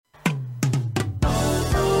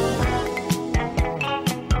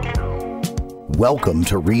Welcome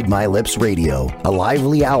to Read My Lips Radio, a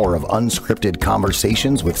lively hour of unscripted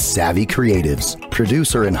conversations with savvy creatives.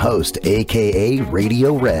 Producer and host,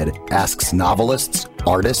 akaRadioRed, asks novelists,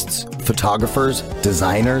 artists, photographers,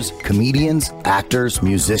 designers, comedians, actors,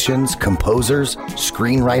 musicians, composers,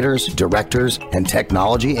 screenwriters, directors, and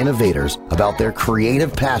technology innovators about their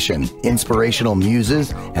creative passion, inspirational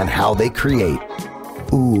muses, and how they create.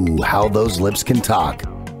 Ooh, how those lips can talk.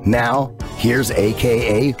 Now, here's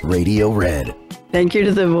akaRadioRed. Thank you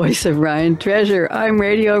to the voice of Ryan Treasure. I'm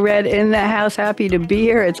RadioRed in the house. Happy to be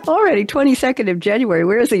here. It's already 22nd of January.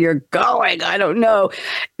 Where is the year going? I don't know.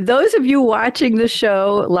 Those of you watching the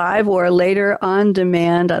show live or later on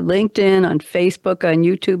demand on LinkedIn, on Facebook, on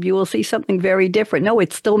YouTube, you will see something very different. No,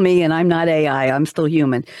 it's still me and I'm not AI. I'm still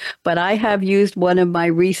human. But I have used one of my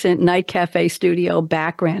recent Night Cafe studio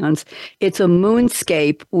backgrounds. It's a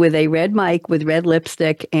moonscape with a red mic with red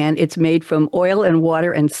lipstick, and it's made from oil and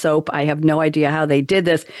water and soap. I have no idea how they did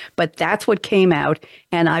this, but that's what came out.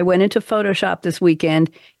 And I went into Photoshop this weekend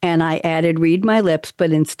and I added Read My Lips,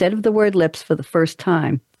 but instead of the word lips for the first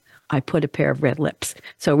time, I put a pair of red lips.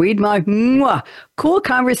 So read my cool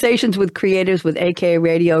conversations with creators with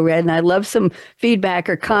akaRadioRed. And I love some feedback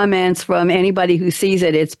or comments from anybody who sees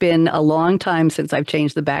it. It's been a long time since I've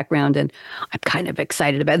changed the background, and I'm kind of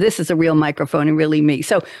excited about it. This is a real microphone and really me.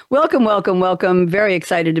 So welcome, welcome, welcome. Very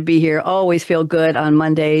excited to be here. Always feel good on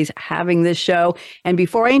Mondays having this show. And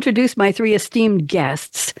before I introduce my three esteemed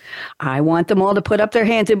guests, I want them all to put up their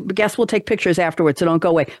hands. And guests will take pictures afterwards, so don't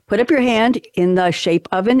go away. Put up your hand in the shape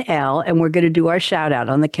of an L, and we're going to do our shout out.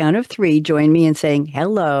 On the count of three, join me in saying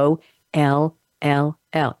hello, L, L,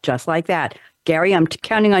 L, just like that. Gary, I'm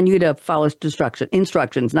counting on you to follow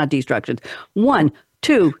instructions, not destructions. 1,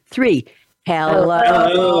 2, 3.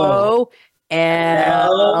 Hello,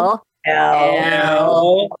 L, L,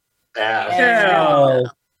 L.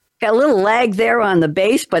 Got a little lag there on the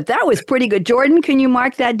bass, but that was pretty good. Jordan, can you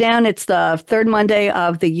mark that down? It's the third Monday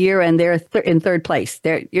of the year, and they're in third place.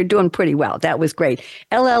 You're doing pretty well. That was great.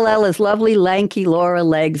 LLL is lovely, lanky Laura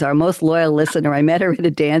Legs, our most loyal listener. I met her at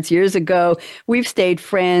a dance years ago. We've stayed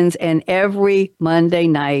friends, and every Monday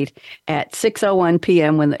night at 6:01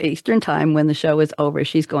 p.m. when the Eastern Time, when the show is over,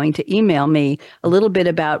 she's going to email me a little bit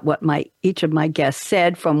about what each of my guests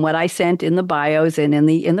said from what I sent in the bios and in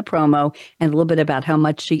the promo, and a little bit about how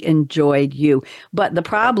much she enjoyed you. But the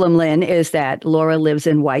problem, Lynn, is that Laura lives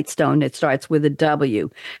in Whitestone. It starts with a W.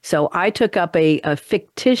 So I took up a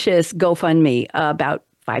fictitious GoFundMe about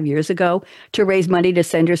 5 years ago to raise money to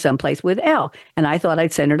send her someplace with L. And I thought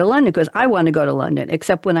I'd send her to London because I want to go to London.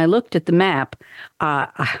 Except when I looked at the map, I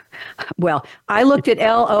looked at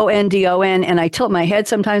London, and I tilt my head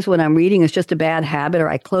sometimes when I'm reading. It's just a bad habit, or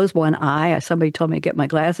I close one eye. Somebody told me to get my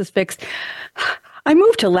glasses fixed. I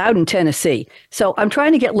moved to Loudon, Tennessee. So I'm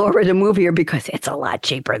trying to get Laura to move here because it's a lot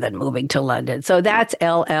cheaper than moving to London. So that's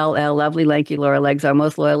LLL, lovely, lanky Laura Legs, our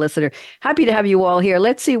most loyal listener. Happy to have you all here.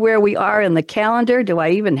 Let's see where we are in the calendar. Do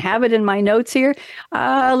I even have it in my notes here?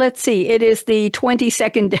 Let's see. It is the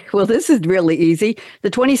 22nd day. Well, this is really easy.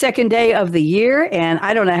 The 22nd day of the year. And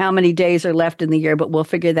I don't know how many days are left in the year, but we'll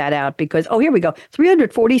figure that out because, here we go.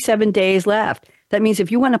 347 days left. That means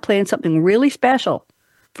if you want to plan something really special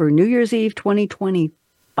for New Year's Eve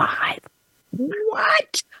 2025.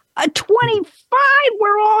 What? A 25?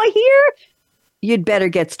 We're all here? You'd better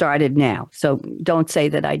get started now. So don't say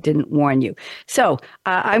that I didn't warn you. So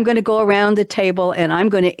I'm going to go around the table and I'm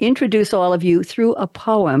going to introduce all of you through a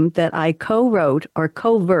poem that I co-wrote or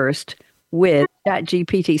co-versed with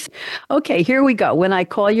ChatGPT. Okay, here we go. When I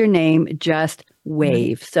call your name, just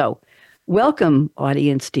wave. So welcome,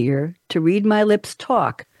 audience dear, to Read My Lips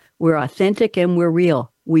Talk. We're authentic and we're real.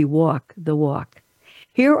 We walk the walk.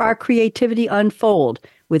 Hear our creativity unfold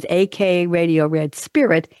with akaRadioRed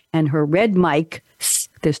Spirit and her red mic.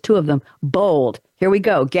 There's two of them. Bold. Here we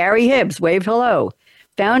go. Gary Hibbs, wave hello.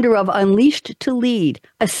 Founder of Unleashed to Lead,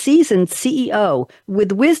 a seasoned CEO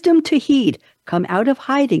with wisdom to heed. Come out of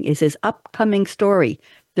hiding is his upcoming story.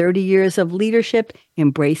 30 years of leadership,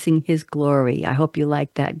 embracing his glory. I hope you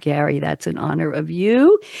like that, Gary. That's in honor of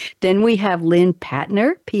you. Then we have Lynn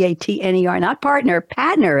Patner, P-A-T-N-E-R, not partner,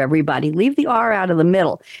 Patner, everybody. Leave the R out of the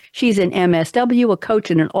middle. She's an MSW, a coach,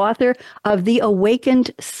 and an author of The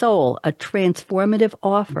Awakened Soul, a transformative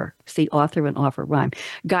offer. See, author and offer rhyme.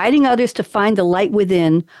 Guiding others to find the light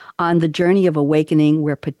within on the journey of awakening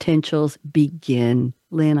where potentials begin.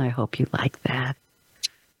 Lynn, I hope you like that.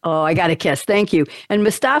 Oh, I got a kiss. Thank you. And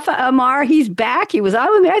Mustafa Ammar, he's back. He was on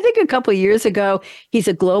with me, I think, a couple of years ago. He's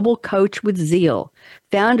a global coach with zeal,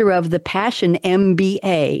 founder of the Passion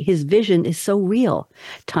MBA. His vision is so real.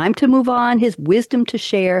 Time to move on, his wisdom to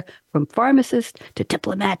share, from pharmacist to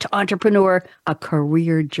diplomat to entrepreneur, a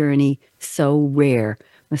career journey so rare.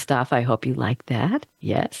 Mustafa, I hope you like that.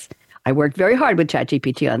 Yes. I worked very hard with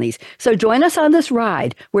ChatGPT on these. So join us on this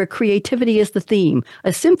ride where creativity is the theme,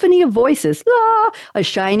 a symphony of voices, a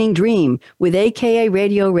shining dream. With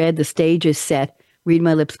akaRadioRed, the stage is set. Read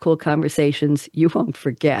my lips, cool conversations you won't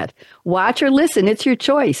forget. Watch or listen, it's your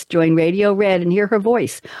choice. Join Radio Red and hear her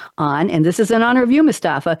voice on, and this is in honor of you,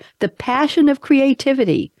 Mustafa, the passion of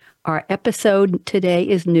creativity. Our episode today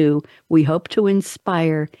is new. We hope to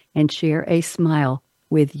inspire and share a smile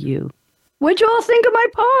with you. What'd you all think of my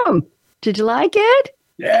poem? Did you like it?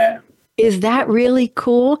 Yeah. Is that really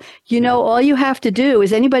cool? You know, all you have to do,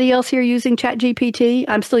 is anybody else here using ChatGPT?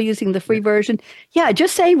 I'm still using the free version. Yeah,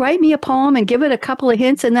 just say, write me a poem and give it a couple of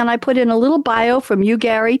hints. And then I put in a little bio from you,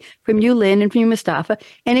 Gary, from you, Lynn, and from you, Mustafa.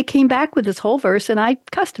 And it came back with this whole verse and I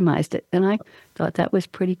customized it. And I thought that was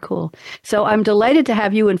pretty cool. So I'm delighted to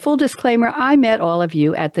have you. And full disclaimer, I met all of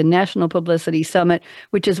you at the National Publicity Summit,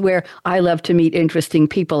 which is where I love to meet interesting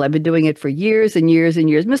people. I've been doing it for years and years and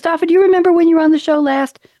years. Mustafa, do you remember when you were on the show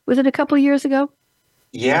last? Was it a couple of years ago?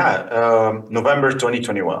 Yeah, November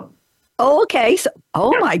 2021. Oh, okay. So,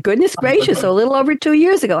 my goodness gracious. So a little over 2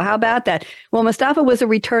 years ago. How about that? Well, Mustafa was a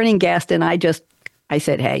returning guest and I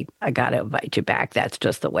said, hey, I got to invite you back. That's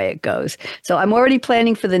just the way it goes. So I'm already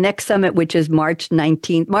planning for the next summit, which is March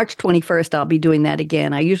 21st. I'll be doing that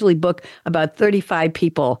again. I usually book about 35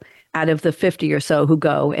 people out of the 50 or so who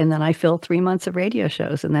go. And then I fill 3 months of radio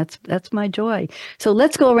shows. And that's my joy. So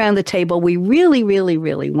let's go around the table. We really, really,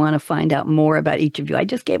 really want to find out more about each of you. I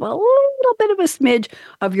just gave a little bit of a smidge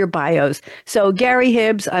of your bios. So Gary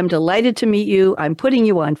Hibbs, I'm delighted to meet you. I'm putting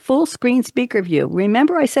you on full screen speaker view.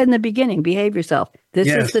 Remember I said in the beginning, behave yourself. This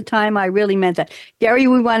is the time I really meant that. Gary,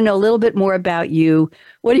 we want to know a little bit more about you.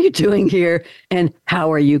 What are you doing here? And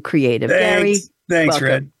how are you creative? Gary, thanks, welcome.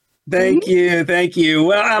 Red. Thank you. Thank you.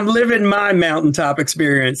 Well, I'm living my mountaintop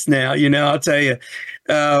experience now. I'll tell you,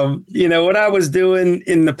 what I was doing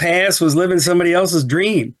in the past was living somebody else's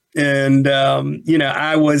dream. And,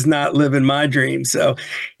 I was not living my dream. So,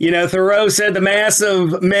 Thoreau said the mass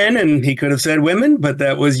of men, and he could have said women, but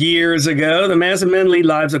that was years ago. The mass of men lead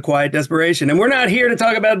lives of quiet desperation. And we're not here to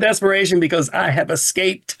talk about desperation because I have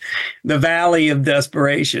escaped the valley of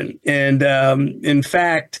desperation. And in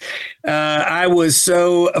fact, I was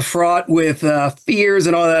so fraught with fears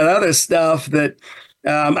and all that other stuff that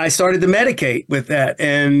I started to medicate with that,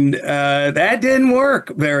 and that didn't work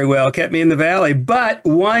very well. It kept me in the valley. But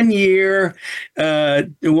 1 year to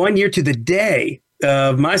the day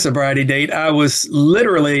of my sobriety date, I was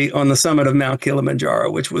literally on the summit of Mount Kilimanjaro,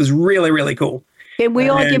 which was really, really cool. Can we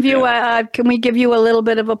all give you can we give you a little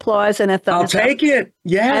bit of applause and a thumbs up? I'll take it.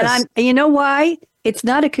 Yes. And you know why? It's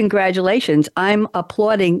not a congratulations. I'm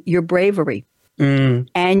applauding your bravery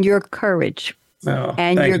and your courage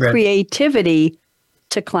and your creativity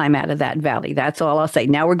to climb out of that valley. That's all I'll say.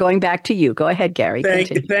 Now we're going back to you. Go ahead, Gary.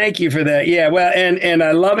 Thank you for that. Yeah, well, and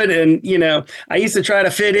I love it. And, I used to try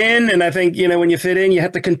to fit in. And I think, when you fit in, you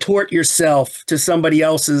have to contort yourself to somebody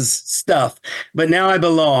else's stuff. But now I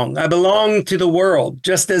belong. I belong to the world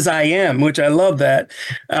just as I am, which I love that.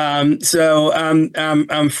 So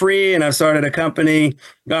I'm free and I've started a company.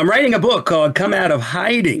 I'm writing a book called Come Out of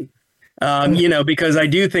Hiding. Because I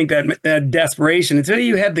do think that desperation, until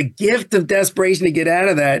you have the gift of desperation to get out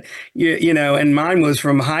of that, and mine was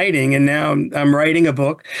from hiding. And now I'm writing a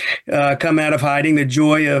book, Come Out of Hiding, the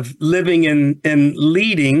joy of living and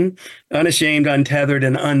leading, unashamed, untethered,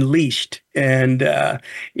 and unleashed. And,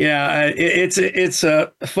 it's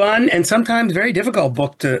a fun and sometimes very difficult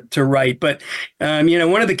book to write. But,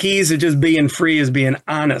 one of the keys of just being free is being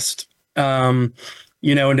honest. To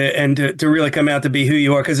really come out to be who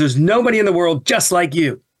you are, because there's nobody in the world just like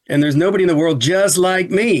you. And there's nobody in the world just like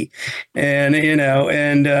me. And, one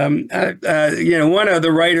of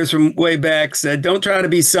the writers from way back said, don't try to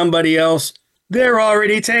be somebody else. They're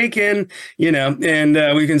already taken,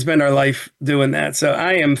 and we can spend our life doing that. So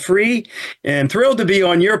I am free and thrilled to be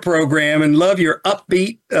on your program and love your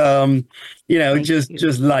upbeat,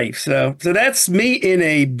 just life. So that's me in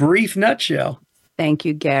a brief nutshell. Thank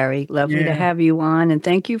you, Gary. Lovely to have you on. And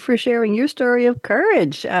thank you for sharing your story of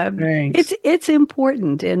courage. It's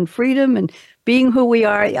important, and freedom and being who we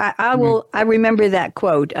are. I remember that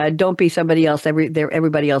quote. Don't be somebody else.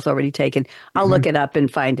 Everybody else already taken. I'll look it up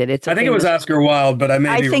and find it. I think it was Oscar Wilde, but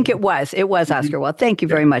I think it was. It was Oscar Wilde. Thank you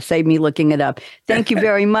very much. Save me looking it up. Thank you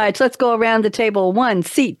very much. Let's go around the table. One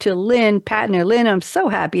seat to Lynn Patner. Lynn, I'm so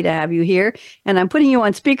happy to have you here. And I'm putting you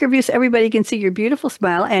on speaker view so everybody can see your beautiful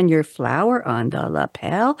smile and your flower on the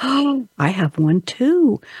lapel. I have one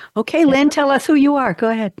too. Okay, Lynn, tell us who you are. Go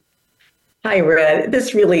ahead. Hi, Red.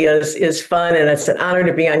 This really is fun, and it's an honor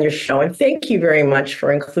to be on your show. And thank you very much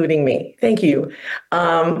for including me. Thank you.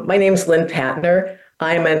 My name is Lynn Patner.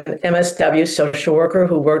 I'm an MSW social worker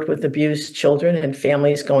who worked with abused children and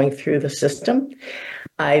families going through the system.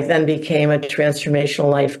 I then became a transformational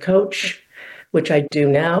life coach, which I do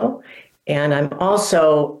now. And I'm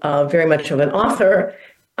also very much of an author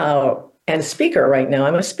and speaker right now.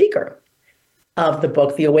 I'm a speaker of the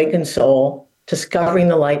book, The Awakened Soul, Discovering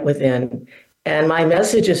the Light Within. And my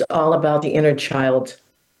message is all about the inner child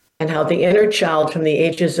and how the inner child from the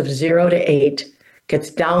ages of 0 to 8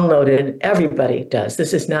 gets downloaded. Everybody does.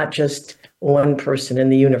 This is not just one person in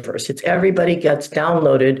the universe. It's everybody gets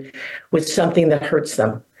downloaded with something that hurts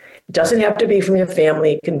them. It doesn't have to be from your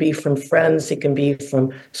family. It can be from friends. It can be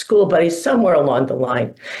from school buddies, somewhere along the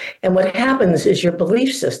line. And what happens is your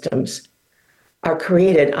belief systems are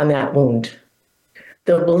created on that wound.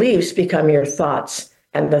 The beliefs become your thoughts,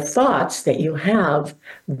 and the thoughts that you have,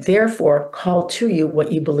 therefore, call to you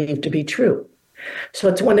what you believe to be true. So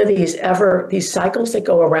it's one of these cycles that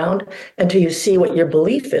go around until you see what your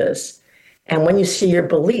belief is. And when you see your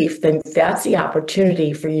belief, then that's the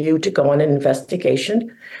opportunity for you to go on an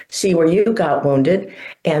investigation, see where you got wounded,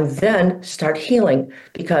 and then start healing.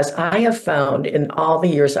 Because I have found in all the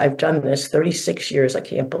years I've done this, 36 years, I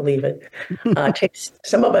can't believe it.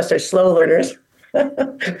 Some of us are slow learners.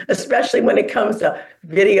 Especially when it comes to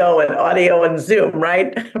video and audio and Zoom,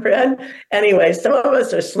 right, Fred? Anyway, some of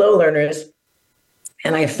us are slow learners.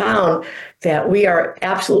 And I found that we are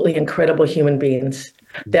absolutely incredible human beings,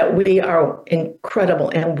 that we are incredible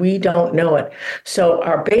and we don't know it. So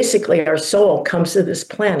our soul comes to this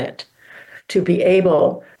planet to be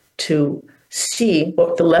able to see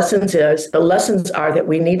what the lessons is. The lessons are that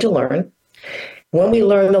we need to learn. When we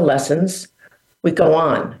learn the lessons, we go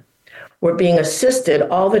on. We're being assisted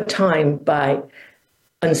all the time by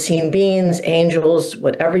unseen beings, angels,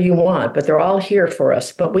 whatever you want, but they're all here for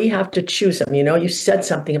us. But we have to choose them. You know, you said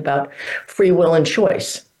something about free will and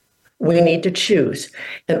choice. We need to choose.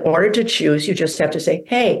 In order to choose, you just have to say,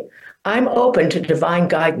 hey, I'm open to divine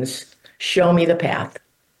guidance. Show me the path.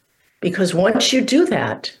 Because once you do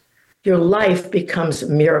that, your life becomes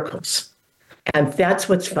miracles. And that's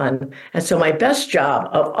what's fun. And so my best job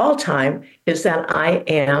of all time is that I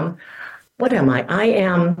am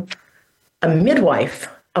a midwife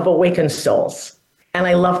of awakened souls. And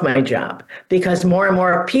I love my job because more and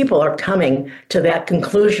more people are coming to that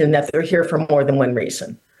conclusion that they're here for more than one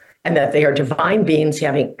reason and that they are divine beings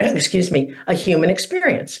having, a human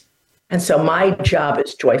experience. And so my job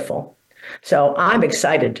is joyful. So I'm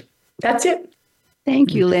excited. That's it.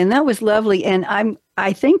 Thank you, Lynn. That was lovely. And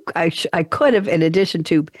I think I could have, in addition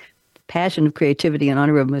to Passion of Creativity in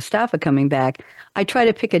honor of Mustafa coming back, I try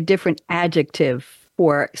to pick a different adjective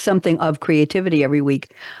for something of creativity every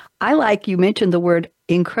week. I like, you mentioned the word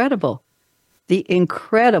incredible, the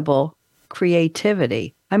incredible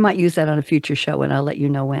creativity. I might use that on a future show and I'll let you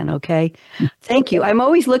know when, okay? Thank you. I'm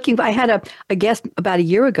always looking, I had a guest about a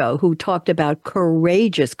year ago who talked about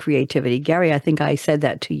courageous creativity. Gary, I think I said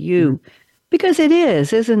that to you because it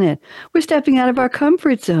is, isn't it? We're stepping out of our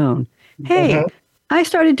comfort zone. Hey, I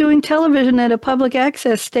started doing television at a public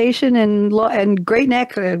access station in Great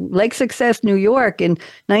Neck, Lake Success, New York in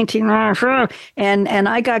 1994. And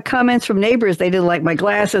I got comments from neighbors. They didn't like my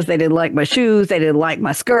glasses. They didn't like my shoes. They didn't like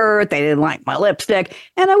my skirt. They didn't like my lipstick.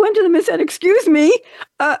 And I went to them and said, excuse me,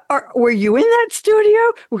 were you in that studio?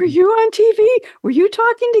 Were you on TV? Were you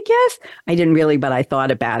talking to guests? I didn't really, but I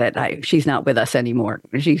thought about it. She's not with us anymore.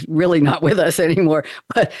 She's really not with us anymore.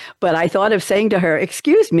 But I thought of saying to her,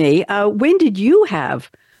 excuse me, when did you have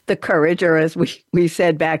the courage, or as we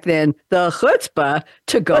said back then, the chutzpah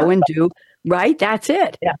to go and do, right? That's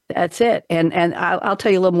it. Yeah. That's it. And I'll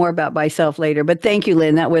tell you a little more about myself later. But thank you,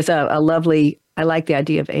 Lynn. That was a lovely, I like the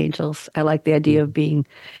idea of angels. I like the idea of being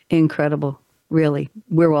incredible. Really.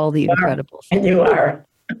 We're all the incredibles. And you are.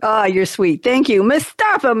 Oh, you're sweet. Thank you.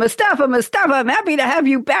 Mustafa. I'm happy to have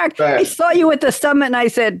you back. Right. I saw you at the summit and I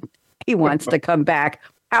said, he wants to come back.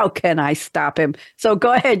 How can I stop him? So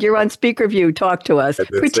go ahead. You're on speaker view. Talk to us.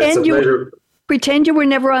 Pretend you were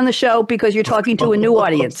never on the show because you're talking to a new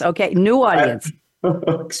audience. Okay. New audience.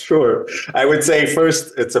 Sure. I would say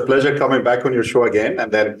first, it's a pleasure coming back on your show again,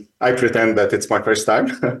 and then I pretend that it's my first time.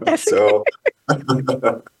 So,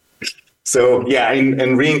 so yeah,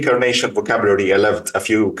 in reincarnation vocabulary, I lived a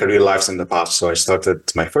few career lives in the past. So I started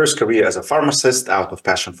my first career as a pharmacist out of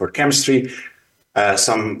passion for chemistry.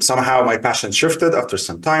 Somehow my passion shifted after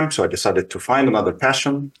some time, so I decided to find another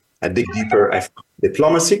passion. I dig deeper. I found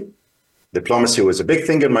diplomacy. Diplomacy was a big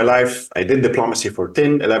thing in my life. I did diplomacy for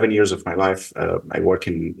 10, 11 years of my life. I work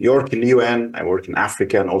in New York in the UN. I work in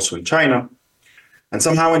Africa and also in China. And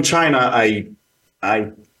somehow in China, I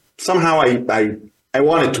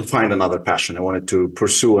wanted to find another passion. I wanted to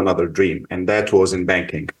pursue another dream, and that was in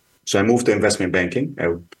banking. So I moved to investment banking.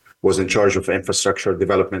 I was in charge of infrastructure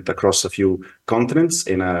development across a few continents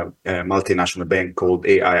in a multinational bank called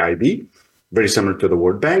AIIB, very similar to the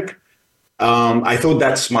World Bank. I thought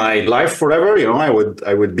that's my life forever. You know, I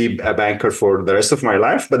would be a banker for the rest of my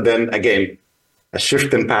life. But then again, a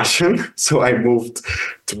shift in passion. So I moved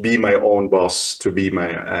to be my own boss, to be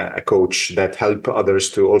a coach that help others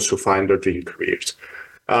to also find their dream careers.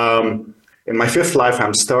 In my fifth life,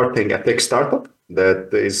 I'm starting a tech startup that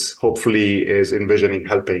is hopefully envisioning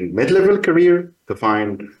helping mid-level career to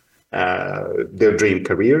find their dream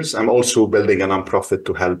careers. I'm also building a nonprofit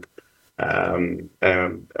to help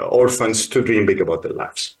orphans to dream big about their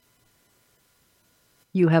lives.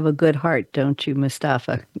 You have a good heart, don't you,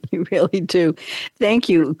 Mustafa? You really do. Thank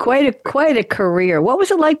you. Quite a career. What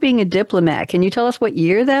was it like being a diplomat? Can you tell us what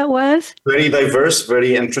year that was? Very diverse,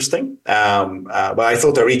 very interesting. But I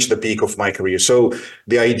thought I reached the peak of my career. So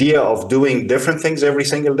the idea of doing different things every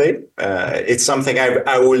single day, it's something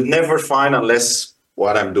I will never find unless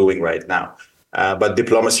what I'm doing right now. But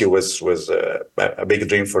diplomacy was a big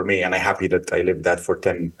dream for me, and I'm happy that I lived that for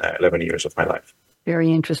 10, 11 years of my life.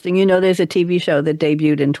 Very interesting. You know, there's a TV show that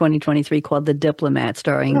debuted in 2023 called The Diplomat,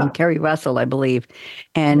 starring Kerry Russell, I believe.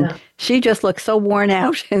 And she just looks so worn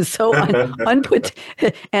out and so unput.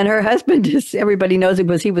 And her husband, everybody knows it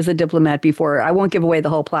because he was a diplomat before. I won't give away the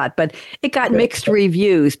whole plot, but it got mixed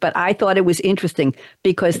reviews. But I thought it was interesting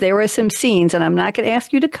because there were some scenes, and I'm not going to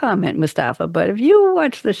ask you to comment, Mustafa, but if you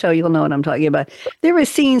watch the show, you'll know what I'm talking about. There were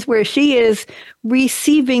scenes where she is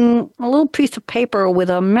receiving a little piece of paper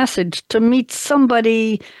with a message to meet somebody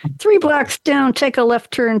 3 blocks down, take a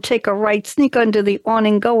left turn, take a right, sneak under the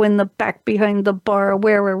awning, go in the back behind the bar,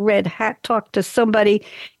 wear a red hat, talk to somebody.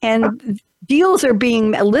 And deals are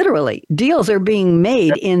being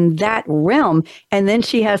made in that realm. And then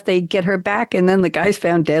they get her back, and then the guy's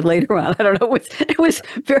found dead later on. I don't know. It was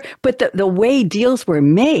very, but the way deals were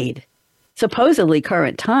made, supposedly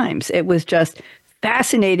current times, it was just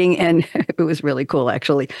fascinating, and it was really cool,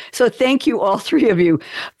 actually. So thank you, all three of you,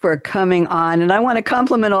 for coming on. And I want to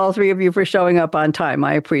compliment all three of you for showing up on time.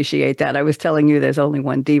 I appreciate that. I was telling you there's only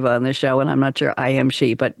one diva on the show, and I'm not sure I am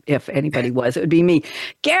she, but if anybody was, it would be me.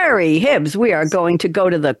 Gary Hibbs, we are going to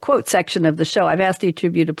go to the quote section of the show. I've asked each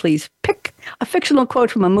of you to please pick a fictional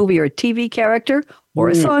quote from a movie or a TV character or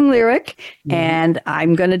a song lyric. And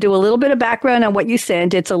I'm going to do a little bit of background on what you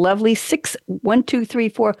sent. It's a lovely 5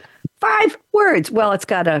 words. Well, it's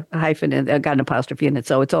got a hyphen in, got an apostrophe in it,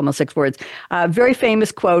 so it's almost 6 words. Very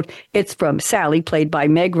famous quote. It's from Sally, played by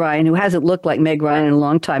Meg Ryan, who hasn't looked like Meg Ryan in a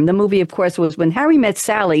long time. The movie, of course, was When Harry Met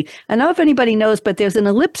Sally. I don't know if anybody knows, but there's an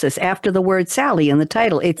ellipsis after the word Sally in the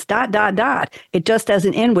title. It's ... It just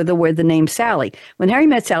doesn't end with the name Sally. When Harry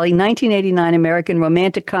Met Sally, 1989 American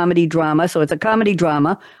romantic comedy drama. So it's a comedy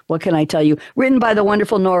drama. What can I tell you? Written by the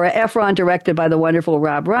wonderful Nora Ephron, directed by the wonderful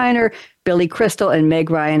Rob Reiner. Billy Crystal and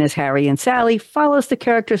Meg Ryan as Harry and Sally, follows the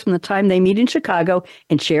characters from the time they meet in Chicago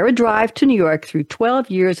and share a drive to New York through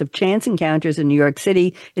 12 years of chance encounters in New York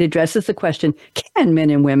City. It addresses the question, can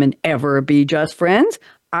men and women ever be just friends?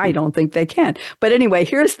 I don't think they can. But anyway,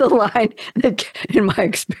 here's the line that, in my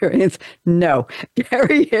experience, no.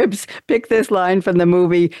 Gary Hibbs picked this line from the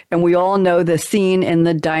movie, and we all know the scene in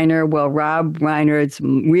the diner where Rob Reiner's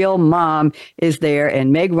real mom is there,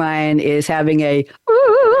 and Meg Ryan is having a,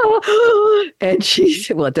 and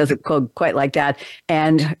it doesn't go quite like that.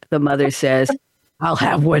 And the mother says, I'll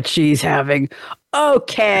have what she's having.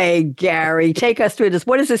 Okay, Gary, take us through this.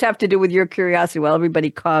 What does this have to do with your curiosity? Well, everybody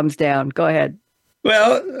calms down. Go ahead.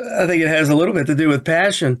 Well, I think it has a little bit to do with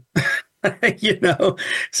passion,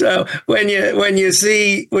 So when you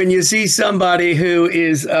see somebody who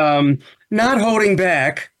is not holding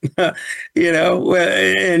back, and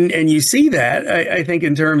you see that, I think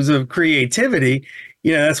in terms of creativity,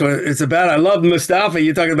 that's what it's about. I love Mustafa.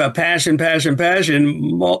 You're talking about passion,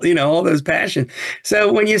 all those passion.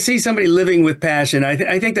 So when you see somebody living with passion,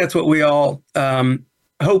 I think that's what we all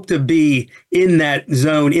hope to be in that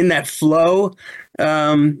zone, in that flow.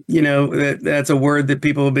 That's a word that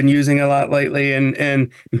people have been using a lot lately.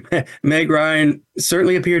 And Meg Ryan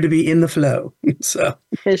certainly appeared to be in the flow. So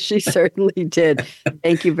yes, she certainly did.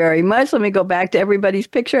 Thank you very much. Let me go back to everybody's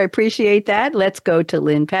picture. I appreciate that. Let's go to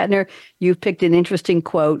Lynn Patner. You've picked an interesting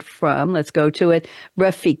quote from, let's go to it,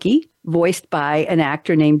 Rafiki, voiced by an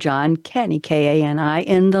actor named John Kani, Kani,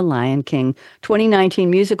 in The Lion King. 2019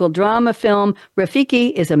 musical drama film.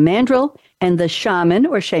 Rafiki is a mandrill and the shaman,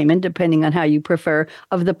 or shaman, depending on how you prefer,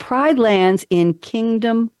 of the Pride Lands in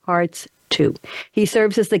Kingdom Hearts 2. He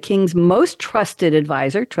serves as the king's most trusted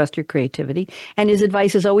advisor, trust your creativity, and his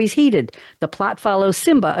advice is always heeded. The plot follows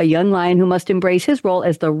Simba, a young lion who must embrace his role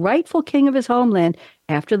as the rightful king of his homeland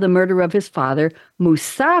after the murder of his father,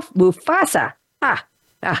 Mufasa.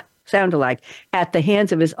 Sound alike, at the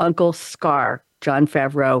hands of his uncle Scar. Jon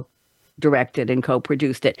Favreau directed and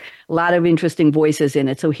co-produced it. A lot of interesting voices in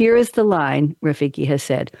it. So here is the line Rafiki has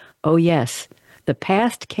said, "Oh yes, the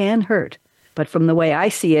past can hurt, but from the way I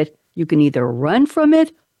see it, you can either run from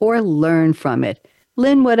it or learn from it."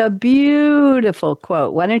 Lynn, what a beautiful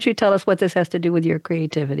quote. Why don't you tell us what this has to do with your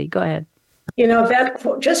creativity? Go ahead. That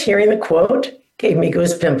quote, just hearing the quote gave me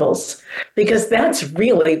goosepimples, because that's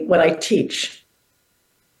really what I teach.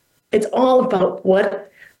 It's all about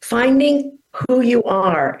finding who you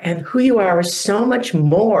are, and who you are is so much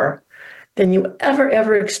more than you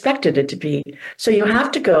ever expected it to be. So you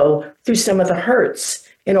have to go through some of the hurts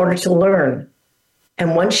in order to learn.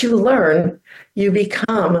 And once you learn, you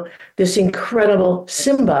become this incredible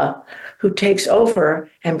Simba who takes over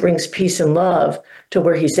and brings peace and love to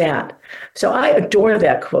where he's at. So I adore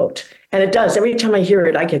that quote. And it does. Every time I hear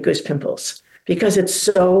it, I get goosepimples, because it's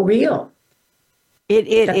so real. It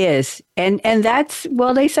is. And that's,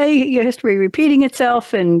 well, they say your history repeating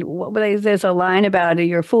itself, and there's a line about it,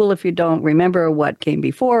 you're a fool if you don't remember what came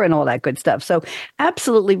before and all that good stuff. So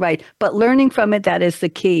absolutely right. But learning from it, that is the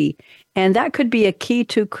key. And that could be a key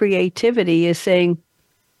to creativity, is saying,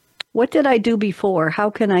 what did I do before? How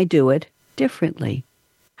can I do it differently?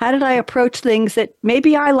 How did I approach things that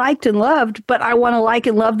maybe I liked and loved, but I want to like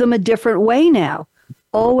and love them a different way now?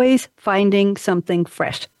 Always finding something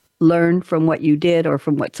fresh. Learn from what you did or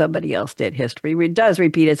from what somebody else did. History does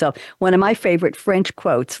repeat itself. One of my favorite French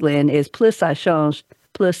quotes, Lynn, is "Plus ça change,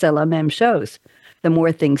 plus c'est la même chose." The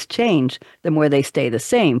more things change, the more they stay the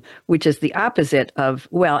same, which is the opposite of,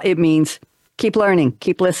 well, it means keep learning,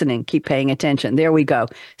 keep listening, keep paying attention. There we go.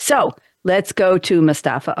 So let's go to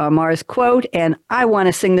Mustafa Ammar's quote. And I want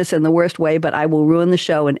to sing this in the worst way, but I will ruin the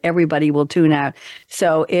show and everybody will tune out.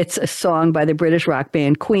 So it's a song by the British rock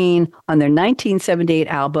band Queen on their 1978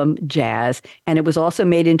 album, Jazz. And it was also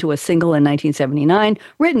made into a single in 1979,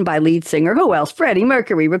 written by lead singer, who else? Freddie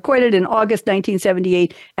Mercury, recorded in August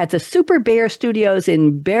 1978 at the Super Bear Studios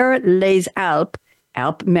in Ber-les-Alpes,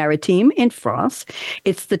 Alpes-Maritimes in France.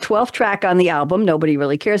 It's the 12th track on the album. Nobody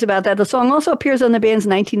really cares about that. The song also appears on the band's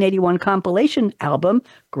 1981 compilation album,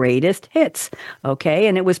 Greatest Hits. Okay,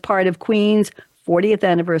 and it was part of Queen's 40th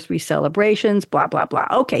anniversary celebrations, blah, blah, blah.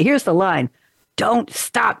 Okay, here's the line. "Don't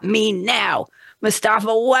stop me now."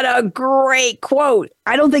 Mustafa, what a great quote.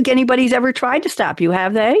 I don't think anybody's ever tried to stop you,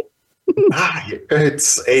 have they?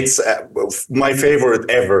 It's my favorite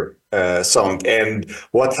ever song. And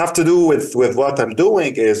what have to do with what I'm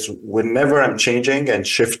doing is, whenever I'm changing and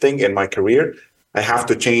shifting in my career, I have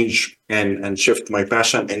to change and shift my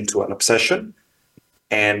passion into an obsession,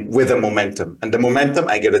 and with a momentum. And the momentum,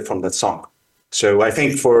 I get it from that song. So I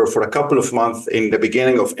think for a couple of months in the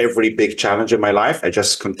beginning of every big challenge in my life, I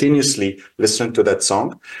just continuously listened to that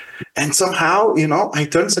song. And somehow, I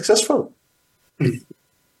turned successful.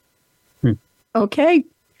 Okay.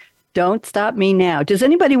 Don't stop me now. Does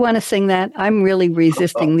anybody want to sing that? I'm really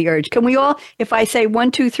resisting the urge. Can we all, if I say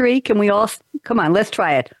 1, 2, 3, can we all, come on, let's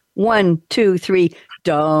try it. 1, 2, 3.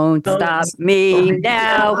 Don't stop me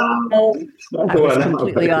now. I was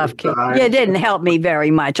completely off key. You didn't help me very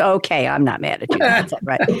much. Okay, I'm not mad at you. That's all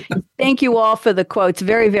right. Thank you all for the quotes.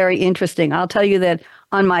 Very, very interesting. I'll tell you that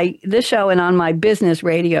on this show and on my business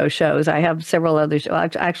radio shows, I have several other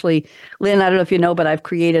shows. Actually, Lynn, I don't know if you know, but I've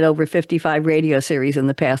created over 55 radio series in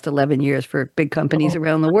the past 11 years for big companies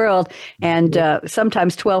around the world, and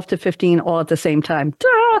sometimes 12 to 15 all at the same time.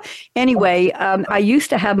 Anyway, I used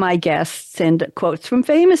to have my guests send quotes from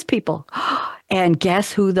famous people. And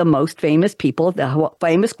guess who the most famous people, the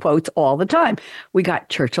famous quotes all the time? We got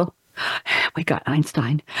Churchill. We got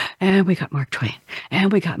Einstein, and we got Mark Twain,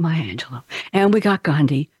 and we got Maya Angelou, and we got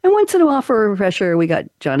Gandhi. And once in a while, for a refresher, we got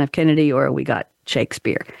John F. Kennedy, or we got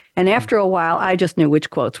Shakespeare. And after a while, I just knew which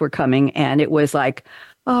quotes were coming, and it was like,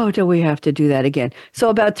 oh, do we have to do that again? So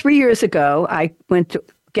about 3 years ago, I went to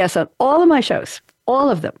guest on all of my shows, all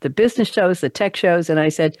of them, the business shows, the tech shows. And I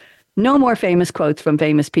said, no more famous quotes from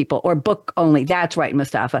famous people or book only. That's right,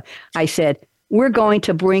 Mustafa. I said, we're going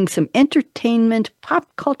to bring some entertainment, pop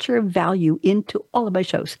culture value into all of my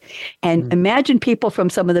shows. And imagine people from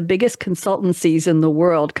some of the biggest consultancies in the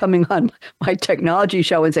world coming on my technology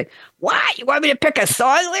show and say, what? You want me to pick a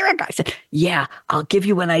song lyric? I said, yeah, I'll give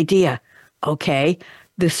you an idea. Okay.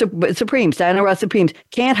 The Supremes, Diana Ross Supremes,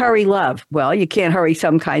 Can't Hurry Love. Well, you can't hurry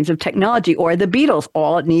some kinds of technology. Or the Beatles,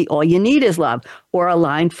 all you need is love. Or a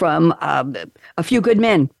line from A Few Good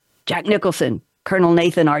Men, Jack Nicholson, Colonel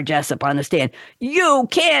Nathan R. Jessup on the stand. You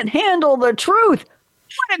can't handle the truth.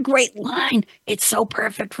 What a great line. It's so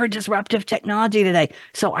perfect for disruptive technology today.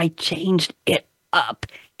 So I changed it up.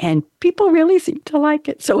 And people really seem to like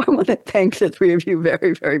it. So I want to thank the three of you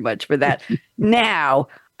very, very much for that. Now,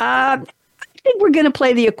 I think we're going to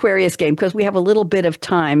play the Aquarius game because we have a little bit of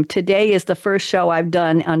time. Today is the first show I've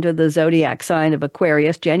done under the zodiac sign of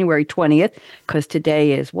Aquarius, January 20th, because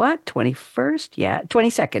today is what? 21st? Yeah,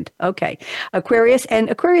 22nd. Okay. Aquarius. And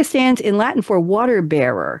Aquarius stands in Latin for water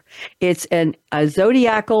bearer. It's a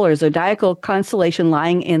zodiacal or zodiacal constellation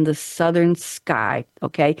lying in the southern sky.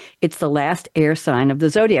 Okay. It's the last air sign of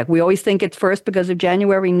the zodiac. We always think it's first because of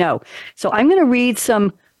January. No. So I'm going to read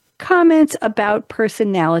some comments about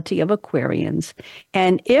personality of Aquarians.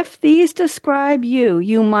 And if these describe you,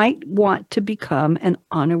 you might want to become an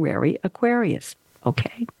honorary Aquarius.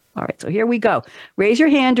 Okay. All right. So here we go. Raise your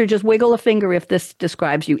hand or just wiggle a finger if this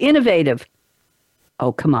describes you. Innovative.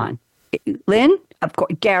 Oh, come on. Lynn? Of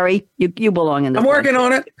course. Gary, you belong in this. I'm working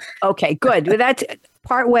on it. Okay, good. That's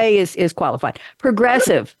part way is qualified.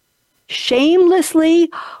 Progressive.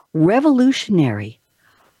 Shamelessly revolutionary.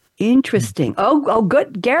 Interesting. Oh,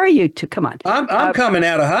 good. Gary, you two, come on. I'm coming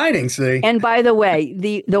out of hiding, see. And by the way,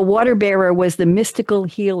 the water bearer was the mystical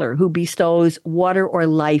healer who bestows water or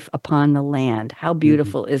life upon the land. How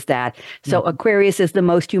beautiful is that? So Aquarius is the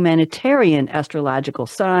most humanitarian astrological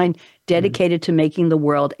sign dedicated to making the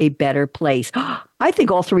world a better place. I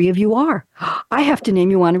think all three of you are. I have to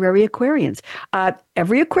name you honorary Aquarians.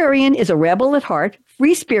 Every Aquarian is a rebel at heart,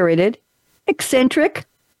 free-spirited, eccentric.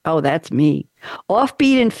 Oh, that's me.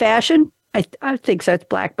 Offbeat in fashion. I think so. It's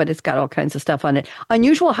black, but it's got all kinds of stuff on it.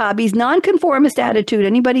 Unusual hobbies, nonconformist attitude.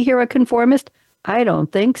 Anybody here a conformist? I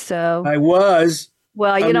don't think so. I was.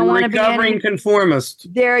 Well, you don't want to be recovering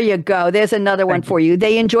conformist. There you go. There's another one for you.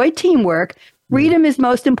 They enjoy teamwork. Freedom is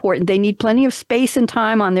most important. They need plenty of space and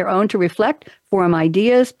time on their own to reflect, form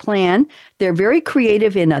ideas, plan. They're very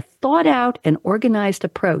creative in a thought out and organized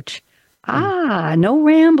approach. No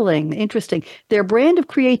rambling. Interesting. Their brand of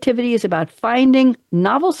creativity is about finding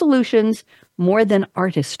novel solutions more than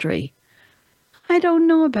artistry. I don't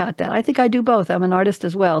know about that. I think I do both. I'm an artist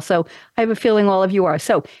as well. So I have a feeling all of you are.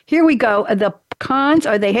 So here we go. The cons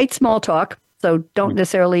are they hate small talk. So don't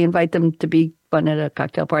necessarily invite them to be fun at a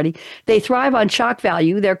cocktail party. They thrive on shock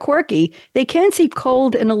value. They're quirky. They can seem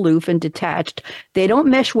cold and aloof and detached. They don't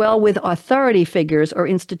mesh well with authority figures or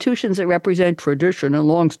institutions that represent tradition and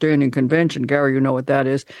longstanding convention. Gary, you know what that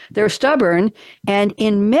is. They're stubborn. And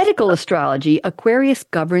in medical astrology, Aquarius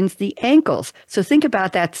governs the ankles. So think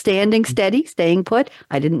about that. Standing steady, staying put.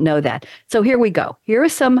 I didn't know that. So here we go. Here are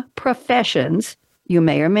some professions you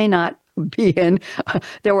may or may not be in.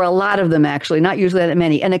 There were a lot of them, actually, not usually that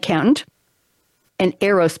many. An accountant, an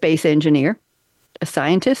aerospace engineer, a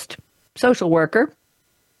scientist, social worker,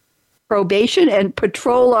 probation and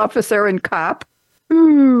patrol officer and cop.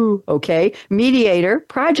 Ooh, okay. Mediator,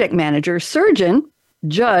 project manager, surgeon,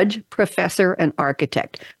 judge, professor, and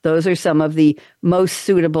architect. Those are some of the most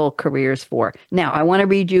suitable careers for. Now, I want to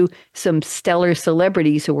read you some stellar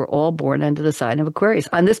celebrities who were all born under the sign of Aquarius.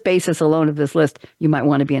 On this basis alone of this list, you might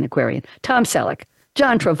want to be an Aquarian. Tom Selleck,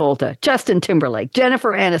 John Travolta, Justin Timberlake,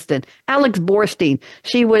 Jennifer Aniston, Alex Borstein.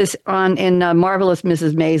 She was in Marvelous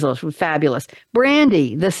Mrs. Maisel. She was fabulous.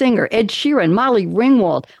 Brandy, the singer, Ed Sheeran, Molly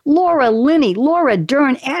Ringwald, Laura Linney, Laura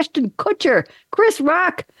Dern, Ashton Kutcher, Chris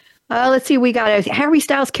Rock. Let's see, we got Harry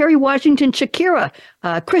Styles, Kerry Washington, Shakira,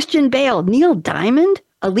 Christian Bale, Neil Diamond,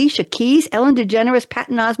 Alicia Keys, Ellen DeGeneres,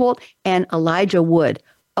 Patton Oswalt, and Elijah Wood.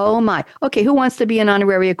 Oh, my. Okay, who wants to be an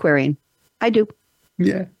honorary Aquarian? I do.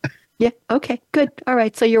 Yeah. Yeah. Okay, good. All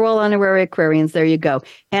right. So you're all honorary Aquarians. There you go.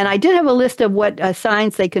 And I did have a list of what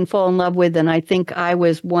signs they can fall in love with. And I think I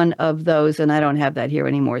was one of those, and I don't have that here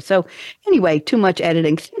anymore. So anyway, too much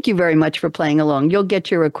editing. Thank you very much for playing along. You'll get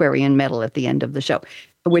your Aquarian medal at the end of the show.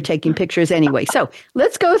 We're taking pictures anyway. So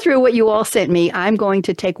let's go through what you all sent me. I'm going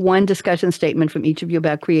to take one discussion statement from each of you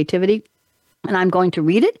about creativity. And I'm going to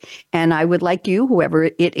read it. And I would like you, whoever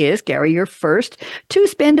it is, Gary, you're first, to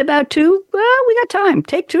spend about we got time.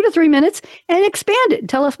 Take 2 to 3 minutes and expand it.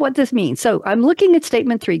 Tell us what this means. So I'm looking at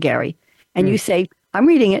statement 3, Gary, and you say, I'm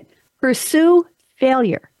reading it, pursue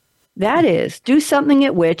failure. That is, do something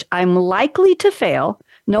at which I'm likely to fail,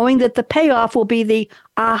 knowing that the payoff will be the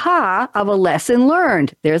aha of a lesson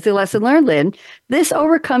learned. There's the lesson learned, Lynn. This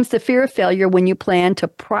overcomes the fear of failure when you plan to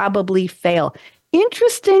probably fail.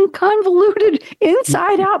 Interesting, convoluted,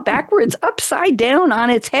 inside out, backwards, upside down, on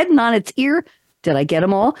its head and on its ear. Did I get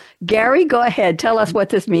them all? Gary, go ahead. Tell us what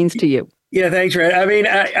this means to you. Yeah, thanks, Red. I mean,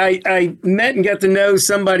 I met and got to know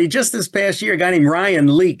somebody just this past year, a guy named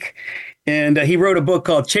Ryan Leake, and he wrote a book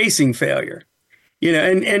called Chasing Failure.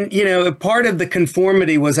 And part of the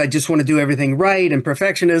conformity was I just want to do everything right and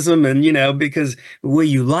perfectionism and, because will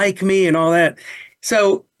you like me and all that.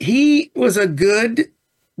 So he was a good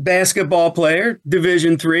basketball player,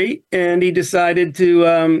 Division III, and he decided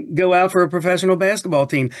to go out for a professional basketball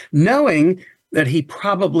team, knowing that he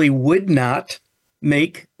probably would not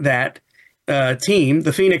make that team.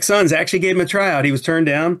 The Phoenix Suns actually gave him a tryout. He was turned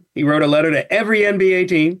down. He wrote a letter to every NBA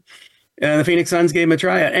team. The Phoenix Suns gave him a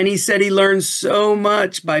tryout. And he said he learned so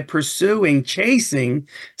much by chasing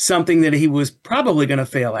something that he was probably going to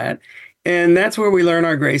fail at. And that's where we learn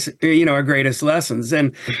our greatest lessons.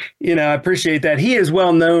 And, I appreciate that. He is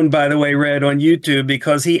well known, by the way, Red, on YouTube,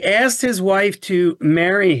 because he asked his wife to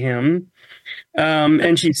marry him.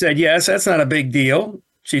 And she said, yes, that's not a big deal.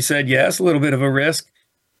 She said, yes, a little bit of a risk.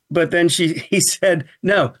 But then he said,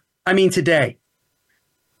 no, I mean today.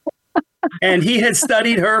 And he had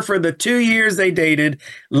studied her for the 2 years they dated,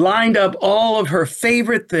 lined up all of her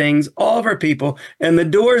favorite things, all of her people, and the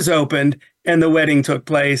doors opened and the wedding took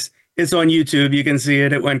place. It's on YouTube. You can see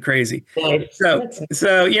it. It went crazy. So,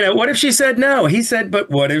 what if she said no? He said, but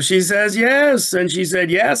what if she says yes? And she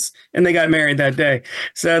said yes. And they got married that day.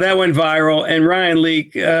 So that went viral. And Ryan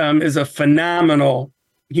Leake is a phenomenal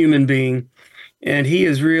human being. And he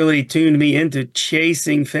has really tuned me into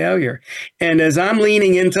chasing failure. And as I'm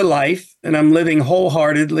leaning into life and I'm living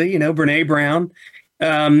wholeheartedly, Brene Brown,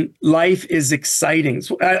 life is exciting.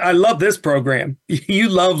 So I love this program. You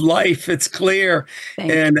love life. It's clear.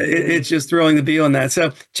 It's just thrilling to be on that.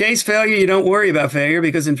 So chase failure. You don't worry about failure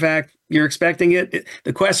because, in fact, you're expecting it.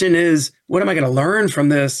 The question is, what am I going to learn from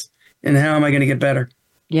this and how am I going to get better?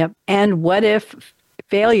 Yep. And what if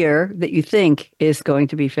failure that you think is going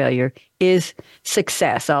to be failure is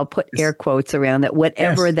success? I'll put air quotes around that,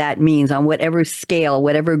 whatever that means, on whatever scale,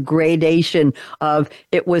 whatever gradation of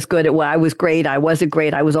it was good, I was great, I wasn't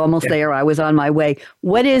great, I was almost there, I was on my way.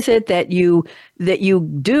 What is it that you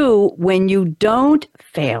do when you don't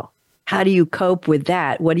fail? How do you cope with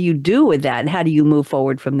that? What do you do with that? And how do you move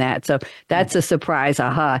forward from that? So that's a surprise.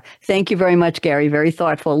 Aha. Thank you very much, Gary. Very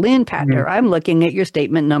thoughtful. Lynn Patner, I'm looking at your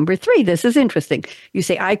statement number 3. This is interesting. You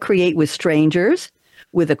say, I create with strangers,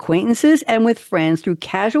 with acquaintances, and with friends through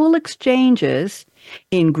casual exchanges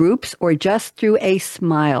in groups or just through a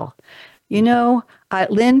smile.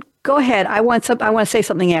 Lynn, go ahead. I want to say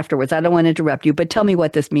something afterwards. I don't want to interrupt you, but tell me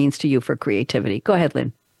what this means to you for creativity. Go ahead,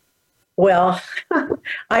 Lynn. Well,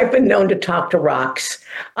 I've been known to talk to rocks.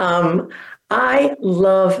 I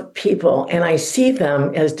love people and I see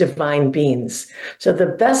them as divine beings. So the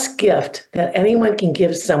best gift that anyone can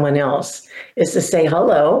give someone else is to say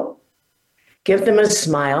hello, give them a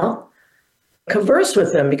smile, converse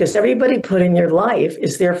with them, because everybody put in your life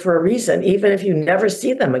is there for a reason, even if you never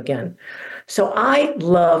see them again. So I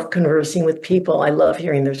love conversing with people. I love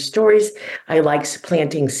hearing their stories. I like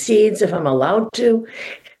planting seeds if I'm allowed to.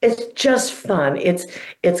 It's just fun.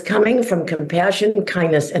 It's coming from compassion,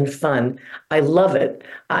 kindness, and fun. I love it.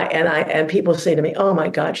 And people say to me, "Oh my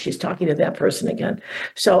God, she's talking to that person again."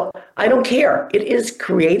 So I don't care. It is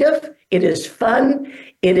creative. It is fun.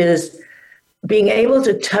 It is being able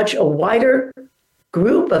to touch a wider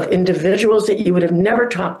group of individuals that you would have never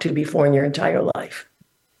talked to before in your entire life.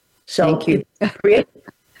 So thank you.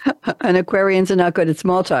 And Aquarians are not good at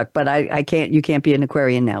small talk, but you can't be an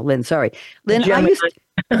Aquarian now, Lynn. Sorry. Lynn,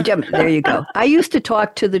 there you go. I used to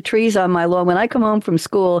talk to the trees on my lawn when I come home from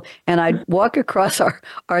school and I'd walk across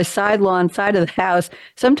our side lawn, side of the house.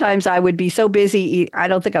 Sometimes I would be so busy, I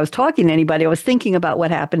don't think I was talking to anybody. I was thinking about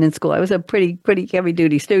what happened in school. I was a pretty heavy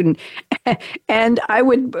duty student. And I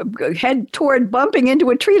would head toward bumping into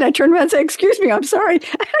a tree and I turned around and say, "Excuse me, I'm sorry."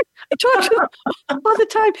 I talk to them all the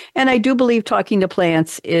time. And I do believe talking to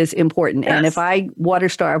plants is important. Yes. And if I water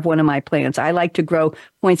starve one of my plants, I like to grow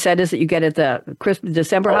poinsettias that you get at the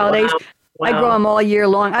December holidays. Wow. I grow them all year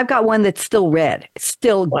long. I've got one that's still red. It's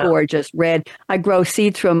still gorgeous red. I grow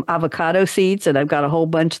seeds from avocado seeds, and I've got a whole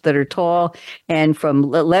bunch that are tall, and from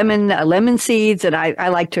lemon seeds. And I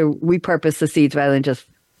like to repurpose the seeds rather than just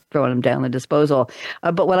throwing them down the disposal.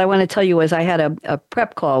 But what I want to tell you is I had a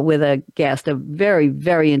prep call with a guest, a very,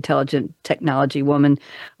 very intelligent technology woman,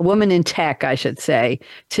 a woman in tech, I should say,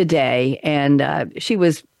 today. And she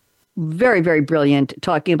was very, very brilliant,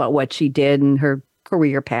 talking about what she did and her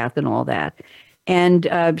career path and all that. And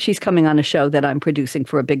she's coming on a show that I'm producing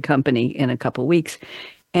for a big company in a couple of weeks.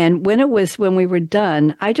 And when we were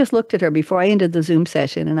done, I just looked at her before I ended the Zoom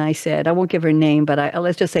session, and I said, I won't give her name, but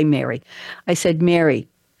let's just say Mary. I said, Mary,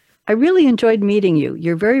 I really enjoyed meeting you.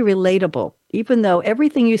 You're very relatable. Even though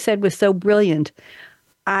everything you said was so brilliant,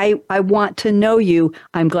 I want to know you.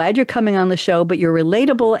 I'm glad you're coming on the show, but you're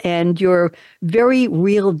relatable and you're very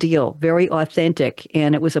real deal, very authentic.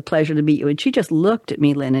 And it was a pleasure to meet you. And she just looked at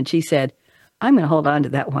me, Lynn, and she said, I'm going to hold on to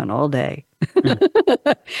that one all day.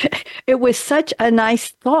 It was such a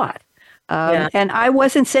nice thought. And I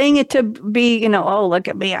wasn't saying it to be, oh, look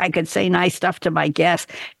at me, I could say nice stuff to my guests.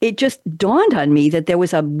 It just dawned on me that there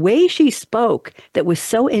was a way she spoke that was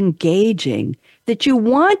so engaging that you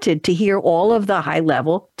wanted to hear all of the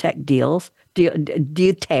high-level tech details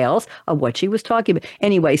of what she was talking about.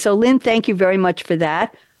 Anyway, so Lynn, thank you very much for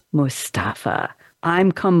that. Mustafa,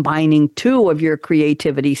 I'm combining two of your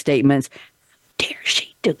creativity statements. Dare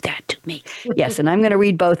she do that to me? Yes, and I'm going to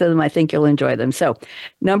read both of them. I think you'll enjoy them. So,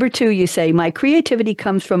 number 2, you say, my creativity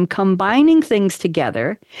comes from combining things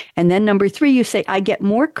together. And then number 3, you say, I get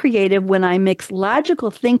more creative when I mix logical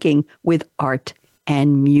thinking with art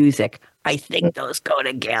and music. I think those go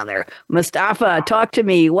together. Mustafa, talk to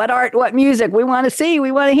me. What art, what music? We want to see,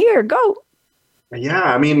 we want to hear. Go. Yeah,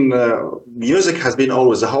 I mean, music has been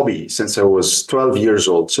always a hobby since I was 12 years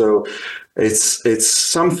old. So it's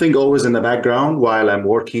something always in the background while I'm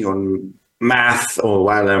working on math or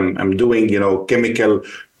while I'm doing, chemical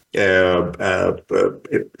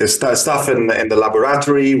stuff in the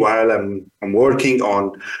laboratory, while I'm working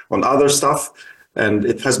on other stuff. And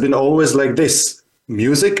it has been always like this.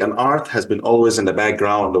 Music and art has been always in the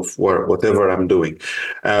background of whatever I'm doing.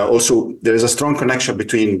 Also, there is a strong connection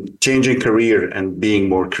between changing career and being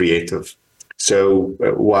more creative. So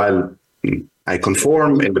while I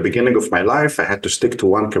conform in the beginning of my life, I had to stick to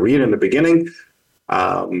one career in the beginning.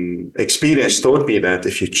 Experience taught me that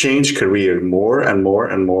if you change career more and more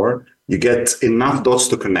and more, you get enough dots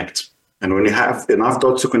to connect. And when you have enough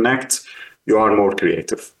dots to connect, you are more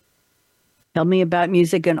creative. Tell me about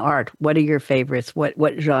music and art. What are your favorites? What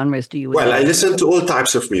genres do you enjoy? Well, I listen to all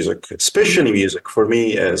types of music, especially music. For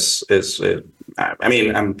me, I'm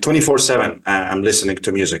 24/7. I'm listening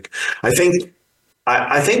to music. I think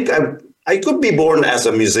I could be born as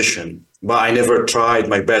a musician, but I never tried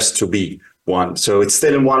my best to be one. So it's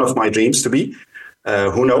still in one of my dreams to be.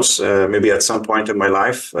 Who knows? Maybe at some point in my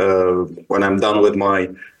life, when I'm done with my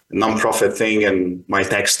nonprofit thing and my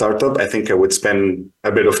tech startup, I think I would spend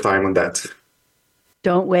a bit of time on that.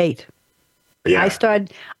 Don't wait. Yeah.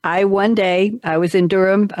 One day, I was in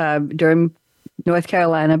Durham, North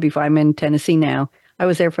Carolina, before I'm in Tennessee now. I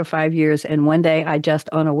was there for 5 years. And one day I just,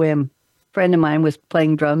 on a whim, a friend of mine was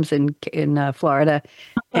playing drums in Florida.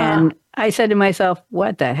 And I said to myself,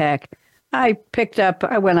 what the heck? I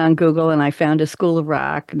went on Google and I found a School of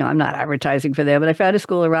Rock. No, I'm not advertising for them, but I found a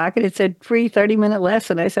School of Rock and it said free 30-minute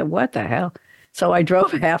lesson. I said, what the hell? So I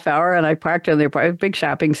drove a half hour and I parked in their big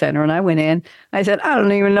shopping center and I went in. I said, I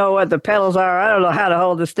don't even know what the pedals are. I don't know how to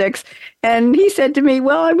hold the sticks. And he said to me,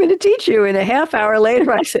 well, I'm going to teach you. And a half hour later,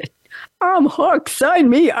 I said, I'm hooked. Sign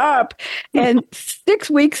me up. And 6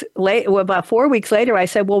 weeks later, about 4 weeks later, I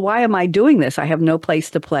said, well, why am I doing this? I have no place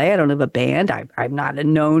to play. I don't have a band. I'm not a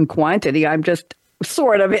known quantity. I'm just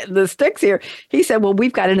sort of hitting the sticks here. He said, well,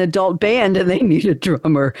 we've got an adult band and they need a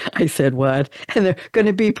drummer. I said, what? And they're going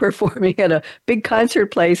to be performing at a big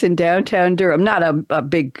concert place in downtown Durham. Not a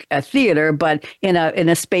big theater, but in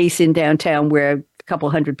a space in downtown where a couple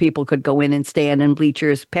hundred people could go in and stand in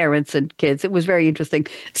bleachers, parents and kids. It was very interesting.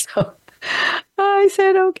 So I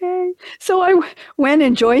said, okay. So I went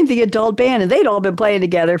and joined the adult band, and they'd all been playing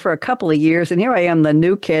together for a couple of years. And here I am, the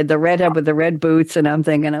new kid, the redhead with the red boots. And I'm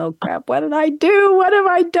thinking, oh, crap, what did I do? What have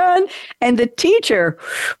I done? And the teacher,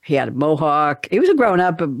 he had a mohawk. He was a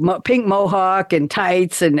grown-up, pink mohawk and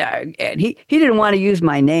tights. And he didn't want to use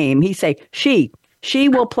my name. He'd say, she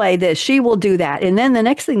will play this. She will do that. And then the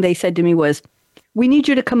next thing they said to me was, we need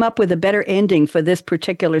you to come up with a better ending for this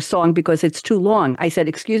particular song because it's too long. I said,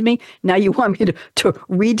 excuse me, now you want me to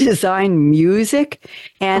redesign music?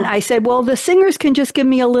 And I said, well, the singers can just give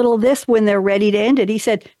me a little this when they're ready to end it. He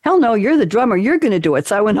said, hell no, you're the drummer. You're going to do it.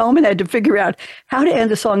 So I went home and had to figure out how to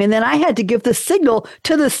end the song. And then I had to give the signal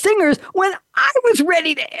to the singers when I was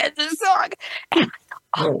ready to end the song. And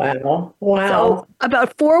wow. So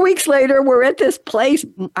about 4 weeks later, we're at this place.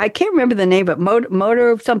 I can't remember the name, but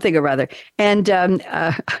Motor something or other. And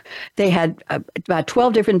they had about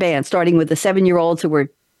 12 different bands, starting with the 7-year-olds who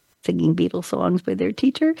were singing Beatles songs with their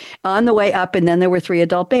teacher on the way up. And then there were 3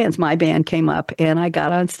 adult bands. My band came up and I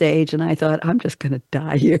got on stage and I thought, I'm just going to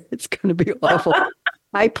die here. It's going to be awful.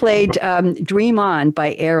 I played Dream On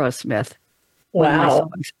by Aerosmith. Wow.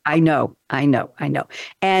 I know.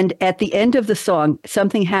 And at the end of the song,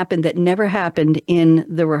 something happened that never happened in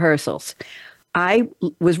the rehearsals. I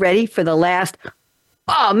was ready for the last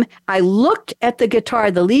I looked at the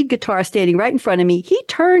guitar, the lead guitar standing right in front of me. He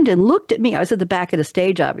turned and looked at me. I was at the back of the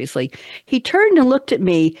stage, obviously. He turned and looked at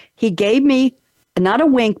me. He gave me not a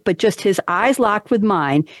wink, but just his eyes locked with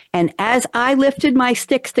mine. And as I lifted my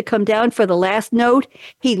sticks to come down for the last note,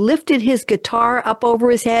 he lifted his guitar up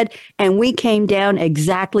over his head and we came down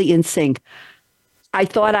exactly in sync. I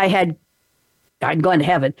thought I'd gone to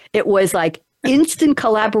heaven. It was like instant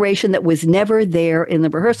collaboration that was never there in the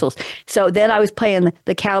rehearsals. So then I was playing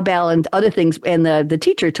the cowbell and other things, and the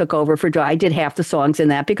teacher took over for I did half the songs in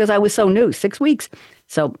that because I was so new, 6 weeks.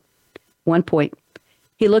 So one point,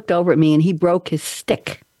 he looked over at me and he broke his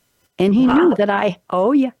stick. And he knew that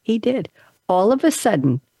he did. All of a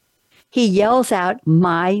sudden, he yells out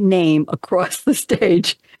my name across the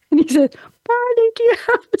stage. And he said, Barney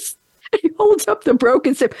Gibbs. He holds up the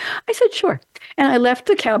broken stick. I said, sure. And I left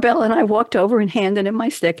the cowbell and I walked over and handed him my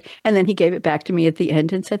stick. And then he gave it back to me at the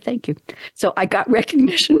end and said, thank you. So I got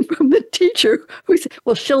recognition from the teacher who said,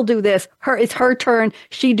 well, she'll do this. It's her turn.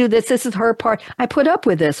 She do this. This is her part. I put up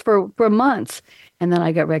with this for months. And then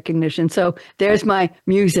I got recognition. So there's my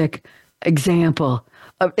music example.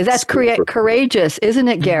 That's courageous, isn't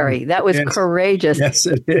it, Gary? That was courageous. Yes,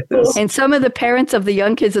 it is. And some of the parents of the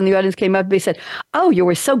young kids in the audience came up and they said, oh, you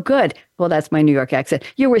were so good. Well, that's my New York accent.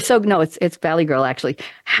 It's Valley Girl, actually.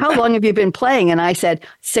 How long have you been playing? And I said,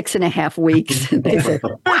 6.5 weeks. They said,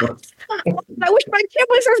 I wish my kid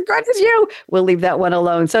was as good as you. We'll leave that one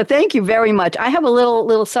alone. So thank you very much. I have a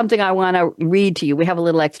little something I want to read to you. We have a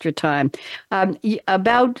little extra time.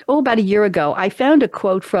 About a year ago, I found a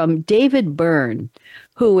quote from David Byrne,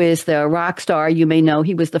 who is the rock star. You may know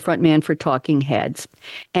he was the front man for Talking Heads.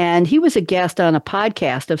 And he was a guest on a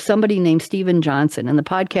podcast of somebody named Steven Johnson. And the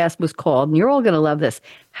podcast was called, and you're all going to love this,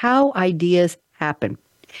 How Ideas Happen.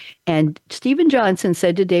 And Steven Johnson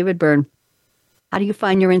said to David Byrne, how do you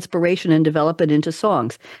find your inspiration and develop it into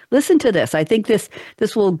songs? Listen to this. I think this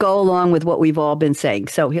will go along with what we've all been saying.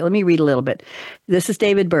 So here, let me read a little bit. This is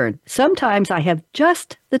David Byrne. Sometimes I have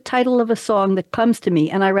just the title of a song that comes to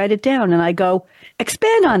me and I write it down and I go,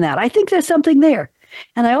 expand on that. I think there's something there.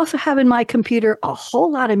 And I also have in my computer a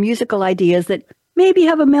whole lot of musical ideas that maybe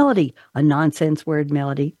have a melody, a nonsense word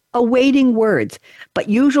melody, awaiting words. But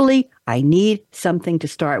usually I need something to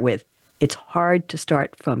start with. It's hard to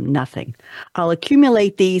start from nothing. I'll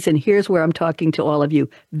accumulate these, and here's where I'm talking to all of you.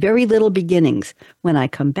 Very little beginnings. When I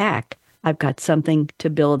come back, I've got something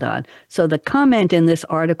to build on. So the comment in this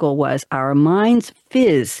article was, our minds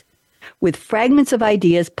fizz with fragments of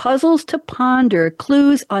ideas, puzzles to ponder,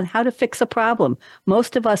 clues on how to fix a problem.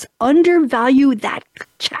 Most of us undervalue that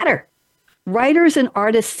chatter. Writers and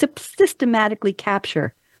artists systematically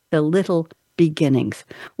capture the little beginnings.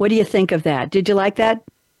 What do you think of that? Did you like that?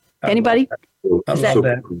 Anybody?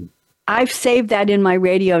 I've saved that in my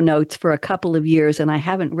radio notes for a couple of years, and I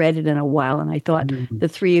haven't read it in a while, and I thought the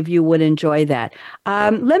three of you would enjoy that.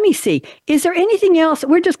 Let me see. Is there anything else?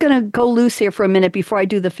 We're just going to go loose here for a minute before I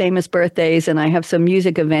do the famous birthdays, and I have some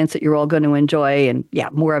music events that you're all going to enjoy, and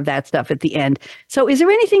more of that stuff at the end. So is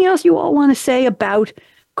there anything else you all want to say about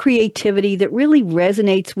creativity that really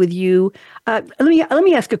resonates with you? Let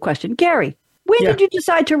me ask a question. Gary, when did you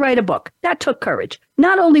decide to write a book? That took courage.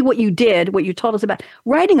 Not only what you did, what you told us about,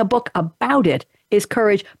 writing a book about it is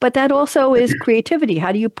courage, but that also is creativity.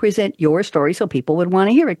 How do you present your story so people would want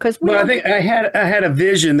to hear it? I think I had a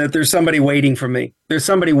vision that there's somebody waiting for me. There's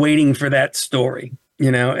somebody waiting for that story,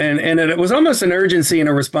 and it was almost an urgency and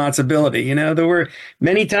a responsibility. There were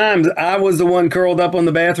many times I was the one curled up on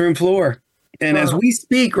the bathroom floor. And as we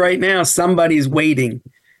speak right now, somebody's waiting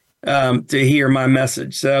to hear my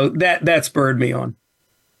message. So that spurred me on.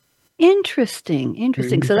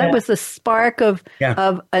 Interesting. So that was the spark of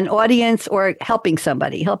an audience or helping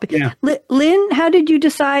somebody. Yeah. Lynn, how did you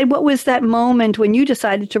decide? What was that moment when you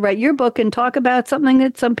decided to write your book and talk about something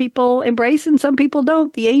that some people embrace and some people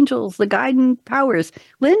don't? The angels, the guiding powers.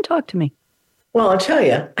 Lynn, talk to me. Well, I'll tell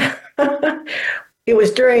you, it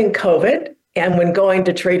was during COVID, and when going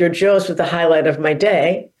to Trader Joe's was the highlight of my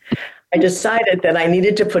day, I decided that I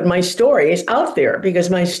needed to put my stories out there because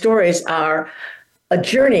my stories are a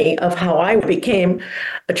journey of how I became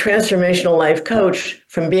a transformational life coach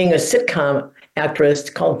from being a sitcom actress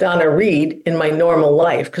called Donna Reed in my normal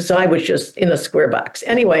life, because I was just in a square box.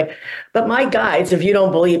 Anyway, but my guides, if you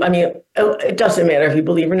don't believe, I mean, it doesn't matter if you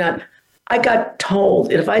believe or not, I got told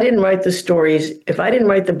that if I didn't write the stories, if I didn't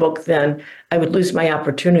write the book, then I would lose my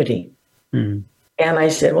opportunity. And I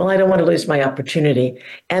said, well, I don't want to lose my opportunity.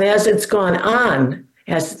 And as it's gone on,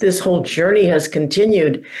 as this whole journey has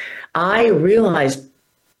continued, I realized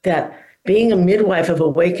that being a midwife of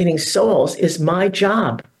awakening souls is my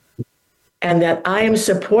job, and that I am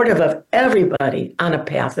supportive of everybody on a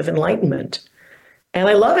path of enlightenment. And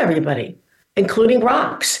I love everybody, including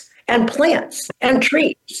rocks and plants and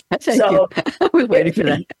trees. So I was waiting for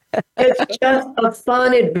that. It's just a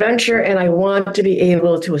fun adventure, and I want to be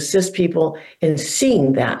able to assist people in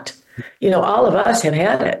seeing that. You know, all of us have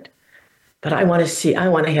had it, but I want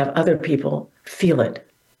to have other people feel it,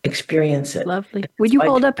 experience it. Lovely. Would you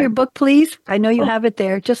hold up your book, please? I know you have it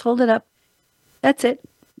there. Just hold it up. That's it.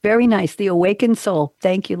 Very nice. The Awakened Soul.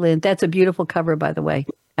 Thank you, Lynn. That's a beautiful cover, by the way.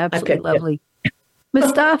 Absolutely lovely.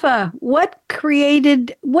 Mustafa, what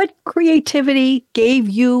creativity gave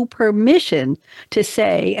you permission to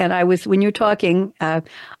say, and when you're talking, I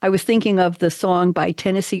was thinking of the song by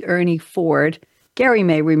Tennessee Ernie Ford. Gary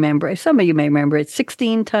may remember, some of you may remember it,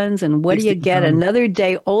 16 tons, and what do you get? Another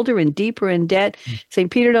day older and deeper in debt. St.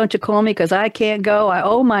 Peter, don't you call me because I can't go. I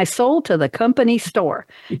owe my soul to the company store.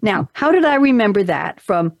 Now, how did I remember that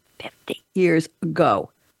from 50 years ago?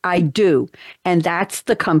 I do. And that's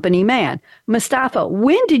the company man. Mustafa,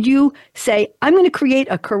 when did you say, I'm going to create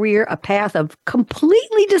a career, a path of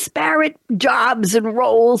completely disparate jobs and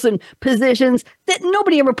roles and positions that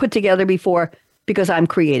nobody ever put together before because I'm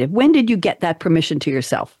creative? When did you get that permission to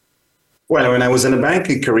yourself? Well, when I was in a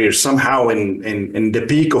banking career, somehow in the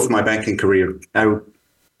peak of my banking career, I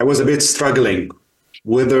was a bit struggling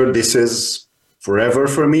whether this is forever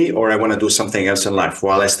for me, or I want to do something else in life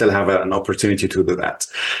while I still have an opportunity to do that.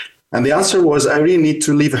 And the answer was, I really need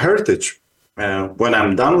to leave a heritage. When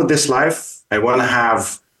I'm done with this life, I want to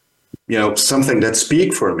have, something that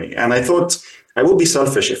speaks for me. And I thought I would be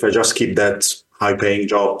selfish if I just keep that high-paying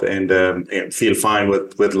job and feel fine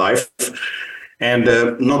with life and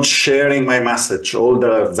not sharing my message, all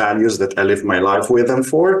the values that I live my life with and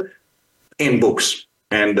for, in books.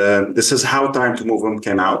 And this is how Time to Move On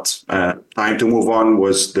came out. Time to Move On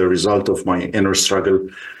was the result of my inner struggle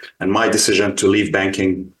and my decision to leave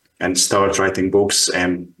banking and start writing books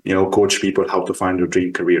and, coach people how to find their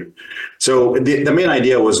dream career. So the main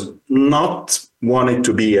idea was not wanting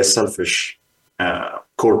to be a selfish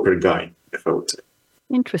corporate guy, if I would say.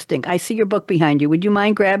 Interesting. I see your book behind you. Would you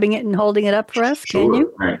mind grabbing it and holding it up for us? Sure. Can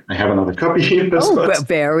you? I have another copy here.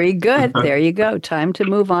 Very good. There you go. Time to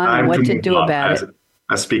move on and what to do about it.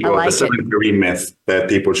 I speak about the 7 career myth that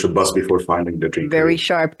people should bust before finding the dream Very career.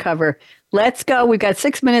 sharp cover. Let's go. We've got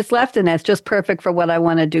 6 minutes left, and that's just perfect for what I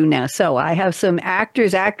want to do now. So I have some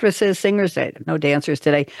actors, actresses, singers, no dancers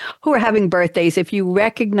today, who are having birthdays. If you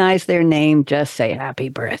recognize their name, just say happy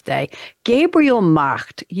birthday. Gabriel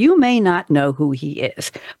Macht, you may not know who he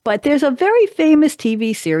is, but there's a very famous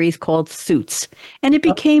TV series called Suits, and it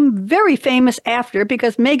became very famous after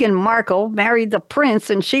because Meghan Markle married the prince,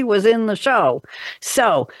 and she was in the show.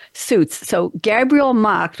 So Suits. So Gabriel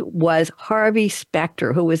Macht was Harvey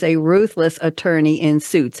Specter, who was a ruthless attorney in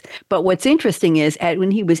Suits. But what's interesting is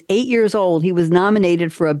when he was 8 years old, he was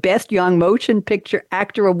nominated for a Best Young Motion Picture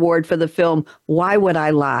Actor Award for the film Why Would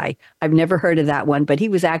I Lie? I've never heard of that one, but he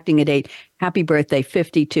was acting at 8. Happy birthday,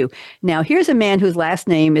 52. Now, here's a man whose last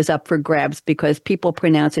name is up for grabs because people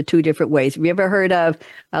pronounce it 2 different ways. Have you ever heard of,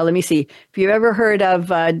 if you ever heard of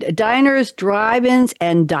Diners, Drive-Ins,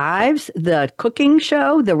 and Dives, the cooking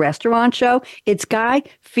show, the restaurant show? It's Guy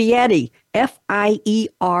Fieri. Fieri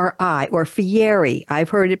or Fieri. I've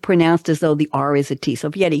heard it pronounced as though the R is a T. So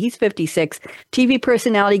Fieri, he's 56. TV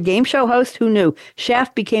personality, game show host, who knew?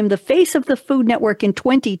 Shaft became the face of the Food Network in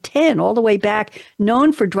 2010, all the way back,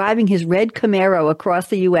 known for driving his red Camaro across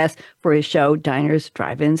the U.S. for his show Diners,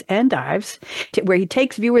 Drive-Ins, and Dives, where he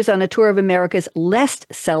takes viewers on a tour of America's less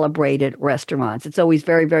celebrated restaurants. It's always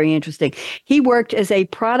very, very interesting. He worked as a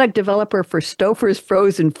product developer for Stouffer's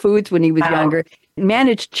Frozen Foods when he was younger.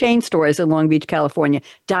 managed chain stores in Long Beach, California.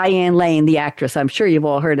 Diane Lane, the actress, I'm sure you've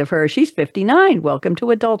all heard of her. She's 59. Welcome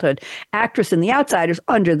to adulthood. Actress in The Outsiders,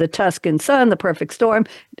 Under the Tuscan Sun, The Perfect Storm.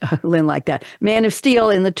 Lynn liked that. Man of Steel.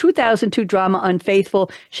 In the 2002 drama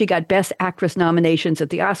Unfaithful, she got Best Actress nominations at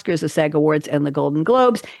the Oscars, the SAG Awards, and the Golden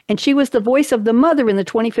Globes. And she was the voice of the mother in the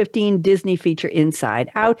 2015 Disney feature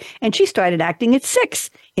Inside Out. And she started acting at 6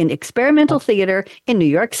 in experimental theater in New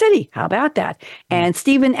York City. How about that? And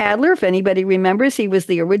Steven Adler, if anybody remembers, he was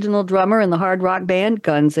the original drummer in the hard rock band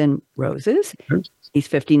Guns N' Roses. He's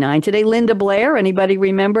 59 today. Linda Blair, anybody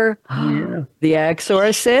remember? Yeah. The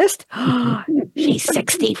Exorcist. She's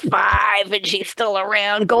 65 and she's still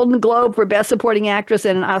around. Golden Globe for Best Supporting Actress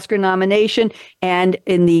and an Oscar nomination. And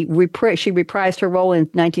in the she reprised her role in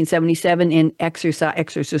 1977 in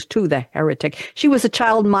Exorcist 2, The Heretic. She was a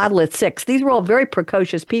child model at 6. These were all very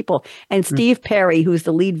precocious people. And Steve Perry, who's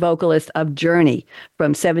the lead vocalist of Journey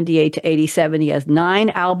from 78 to 87. He has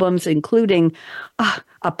 9 albums, including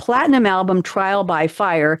a platinum album, Trial by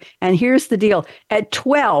Fire. And here's the deal. At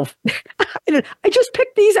 12, I just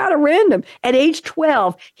picked these out of random. At age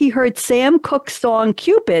 12, he heard Sam Cooke's song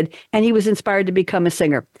Cupid, and he was inspired to become a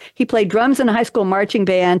singer. He played drums in a high school marching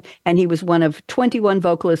band, and he was one of 21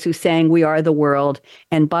 vocalists who sang We Are the World.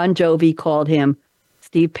 And Bon Jovi called him,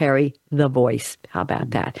 Steve Perry, the voice. How about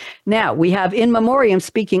that? Now, we have in memoriam,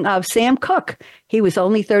 speaking of Sam Cooke. He was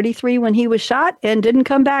only 33 when he was shot and didn't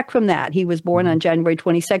come back from that. He was born on January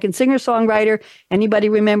 22nd, singer-songwriter. Anybody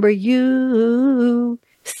remember You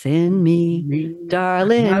Send Me,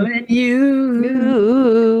 Darling,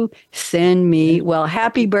 You Send Me. Well,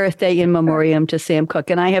 happy birthday in memoriam to Sam Cooke.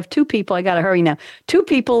 And I have 2 people, I got to hurry now, 2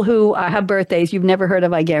 people who have birthdays you've never heard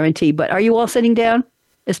of, I guarantee. But are you all sitting down?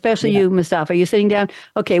 Especially you, Mustafa. Are you sitting down?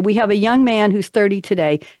 Okay, we have a young man who's 30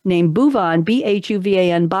 today named Bhuvan,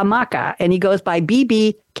 Bhuvan Bamaka, and he goes by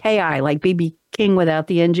BBKI, like BB King without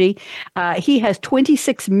the NG. He has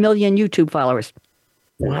 26 million YouTube followers.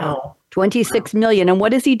 Wow. 26 million. And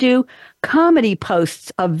what does he do? Comedy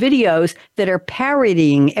posts of videos that are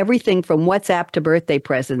parodying everything from WhatsApp to birthday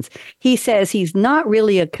presents. He says he's not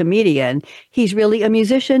really a comedian. He's really a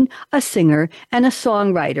musician, a singer, and a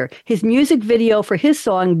songwriter. His music video for his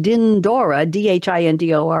song Dindora,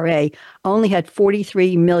 Dindora, only had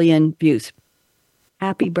 43 million views.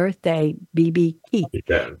 Happy birthday, BB Key.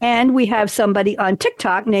 And we have somebody on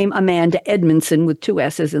TikTok named Amanda Edmondson with 2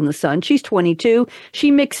 S's in the sun. She's 22. She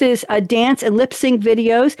mixes dance and lip sync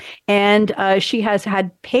videos, and she has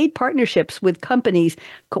had paid partnerships with companies,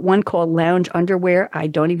 one called Lounge Underwear. I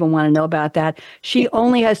don't even want to know about that. She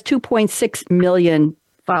only has 2.6 million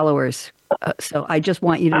followers. So I just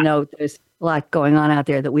want you to know there's a lot going on out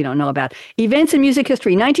there that we don't know about. Events in music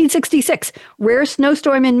history. 1966, rare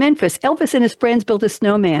snowstorm in Memphis. Elvis and his friends built a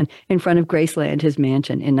snowman in front of Graceland, his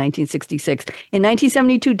mansion, in 1966. In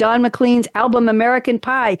 1972, Don McLean's album American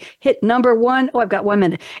Pie hit number 1. Oh, I've got 1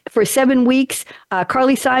 minute. For 7 weeks,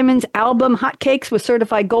 Carly Simon's album Hot Cakes was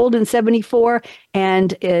certified gold in 74.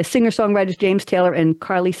 And singer-songwriters James Taylor and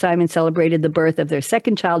Carly Simon celebrated the birth of their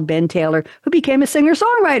second child, Ben Taylor, who became a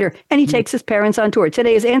singer-songwriter. And he takes his parents on tour.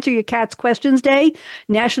 Today is Answer Your Cat's Questions Day,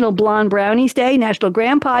 National Blonde Brownies Day, National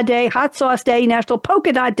Grandpa Day, Hot Sauce Day, National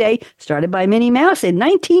Polka Dot Day, started by Minnie Mouse in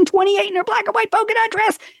 1928 in her black and white polka dot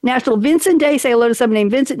dress. National Vincent Day, say hello to someone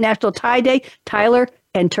named Vincent. National Tie Day, Tyler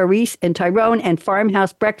and Therese and Tyrone. And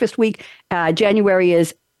Farmhouse Breakfast Week. January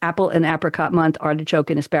is Apple and Apricot Month, Artichoke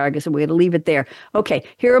and Asparagus, and we're going to leave it there. Okay,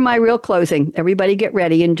 here are my real closing. Everybody get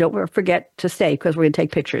ready, and don't forget to stay because we're going to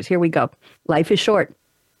take pictures. Here we go. Life is short.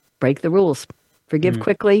 Break the rules. Forgive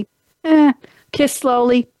quickly. Kiss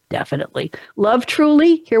slowly. Definitely. Love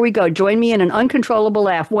truly. Here we go. Join me in an uncontrollable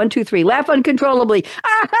laugh. 1, 2, 3. Laugh uncontrollably.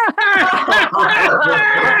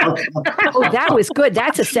 Oh, that was good.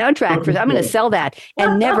 That's a soundtrack. I'm going to sell that.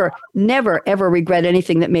 And never, never, ever regret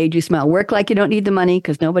anything that made you smile. Work like you don't need the money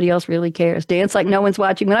because nobody else really cares. Dance like no one's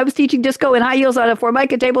watching. When I was teaching disco in high heels on a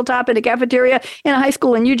Formica tabletop in a cafeteria in a high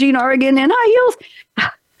school in Eugene, Oregon, in high heels,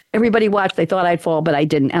 everybody watched. They thought I'd fall, but I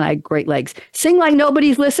didn't. And I had great legs. Sing like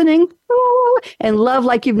nobody's listening. And love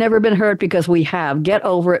like you've never been hurt because we have. Get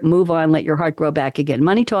over it. Move on. Let your heart grow back again.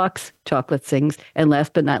 Money talks. Chocolate sings. And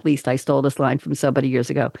last but not least, I stole this line from somebody years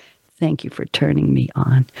ago. Thank you for turning me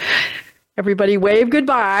on. Everybody wave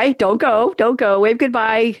goodbye. Don't go. Don't go. Wave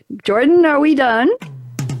goodbye. Jordan, are we done?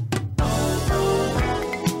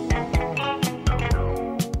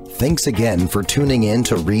 Thanks again for tuning in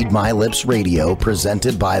to Read My Lips Radio,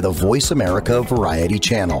 presented by the Voice America Variety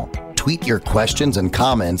Channel. Tweet your questions and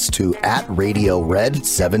comments to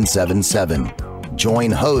 @RadioRed777.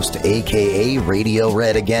 Join host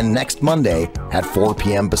akaRadioRed again next Monday at 4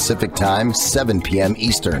 p.m. Pacific Time, 7 p.m.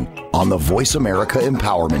 Eastern on the Voice America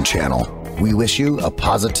Empowerment Channel. We wish you a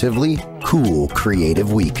positively cool,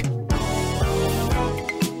 creative week.